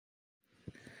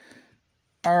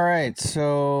All right,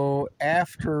 so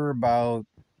after about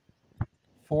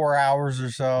 4 hours or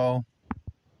so,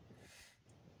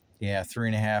 yeah,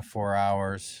 3.5, 4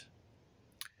 hours,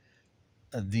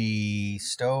 the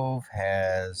stove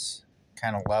has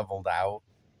kind of leveled out.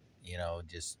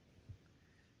 Just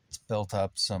it's built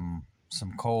up some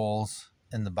coals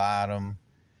in the bottom,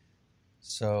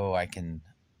 so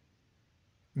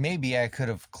maybe I could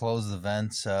have closed the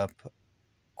vents up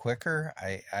quicker.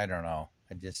 I don't know.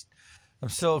 I'm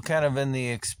still kind of in the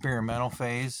experimental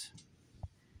phase.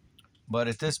 But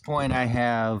at this point, I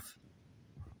have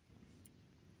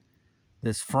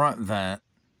this front vent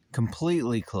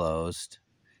completely closed,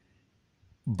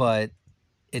 but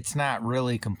it's not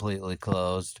really completely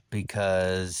closed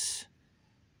because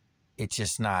it's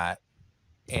just not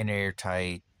an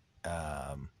airtight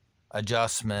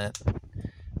adjustment.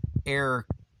 Air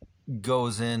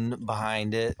goes in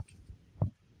behind it,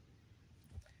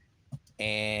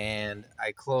 and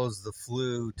I closed the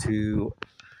flue to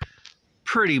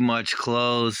pretty much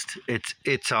closed.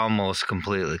 It's almost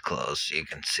completely closed. You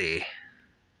can see.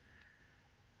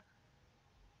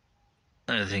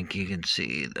 I think you can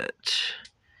see that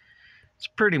it's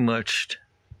pretty much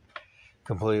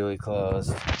completely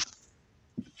closed.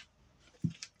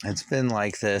 It's been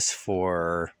like this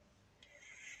for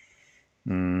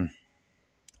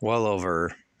well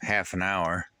over half an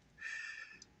hour,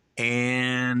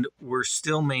 and we're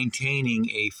still maintaining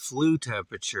a flue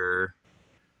temperature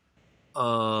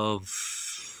of,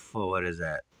 well, what is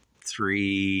that,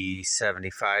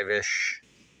 375-ish,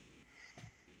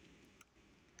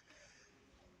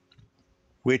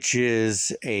 which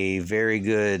is a very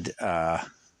good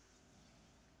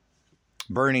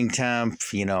burning temp,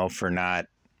 for not,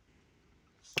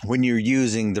 when you're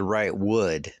using the right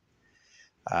wood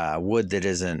that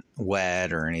isn't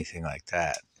wet or anything like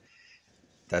that.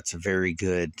 That's a very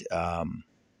good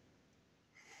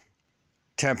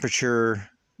temperature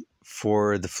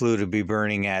for the flue to be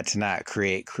burning at, to not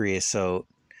create creosote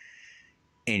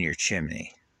in your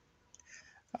chimney.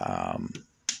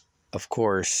 Of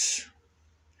course,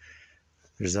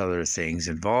 there's other things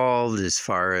involved as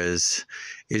far as,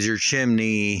 is your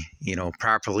chimney,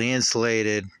 properly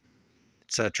insulated,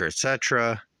 etc.,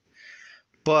 etc.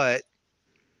 But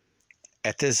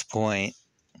at this point,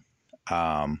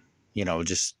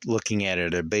 just looking at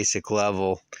it at a basic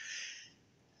level,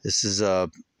 this is a,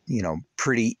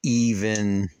 pretty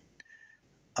even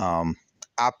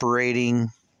operating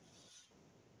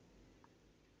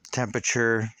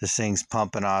temperature. This thing's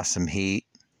pumping off some heat,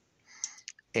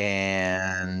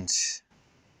 and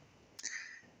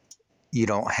you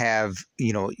don't have,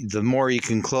 the more you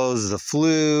can close the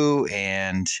flue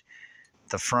and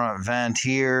the front vent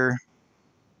here,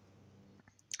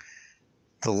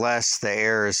 the less the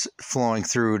air is flowing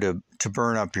through to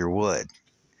burn up your wood,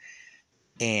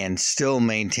 and still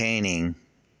maintaining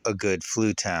a good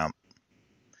flue temp.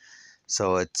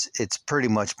 So it's pretty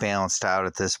much balanced out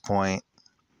at this point.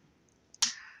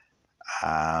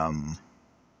 And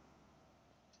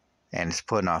it's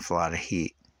putting off a lot of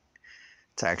heat.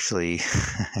 It's actually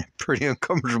pretty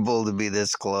uncomfortable to be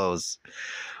this close.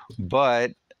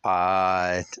 But,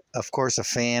 of course, a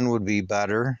fan would be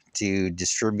better to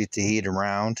distribute the heat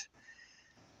around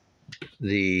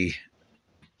the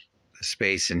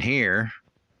space in here,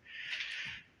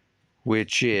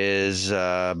 which is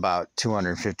about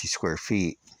 250 square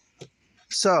feet.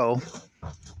 So,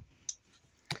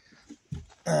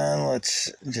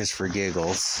 let's, just for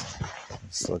giggles,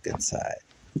 let's look inside.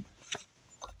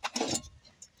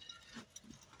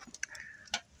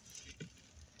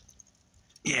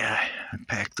 Yeah, I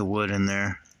packed the wood in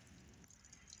there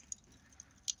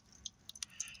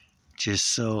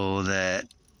just so that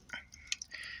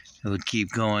it would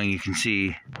keep going. You can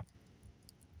see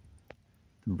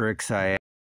the bricks I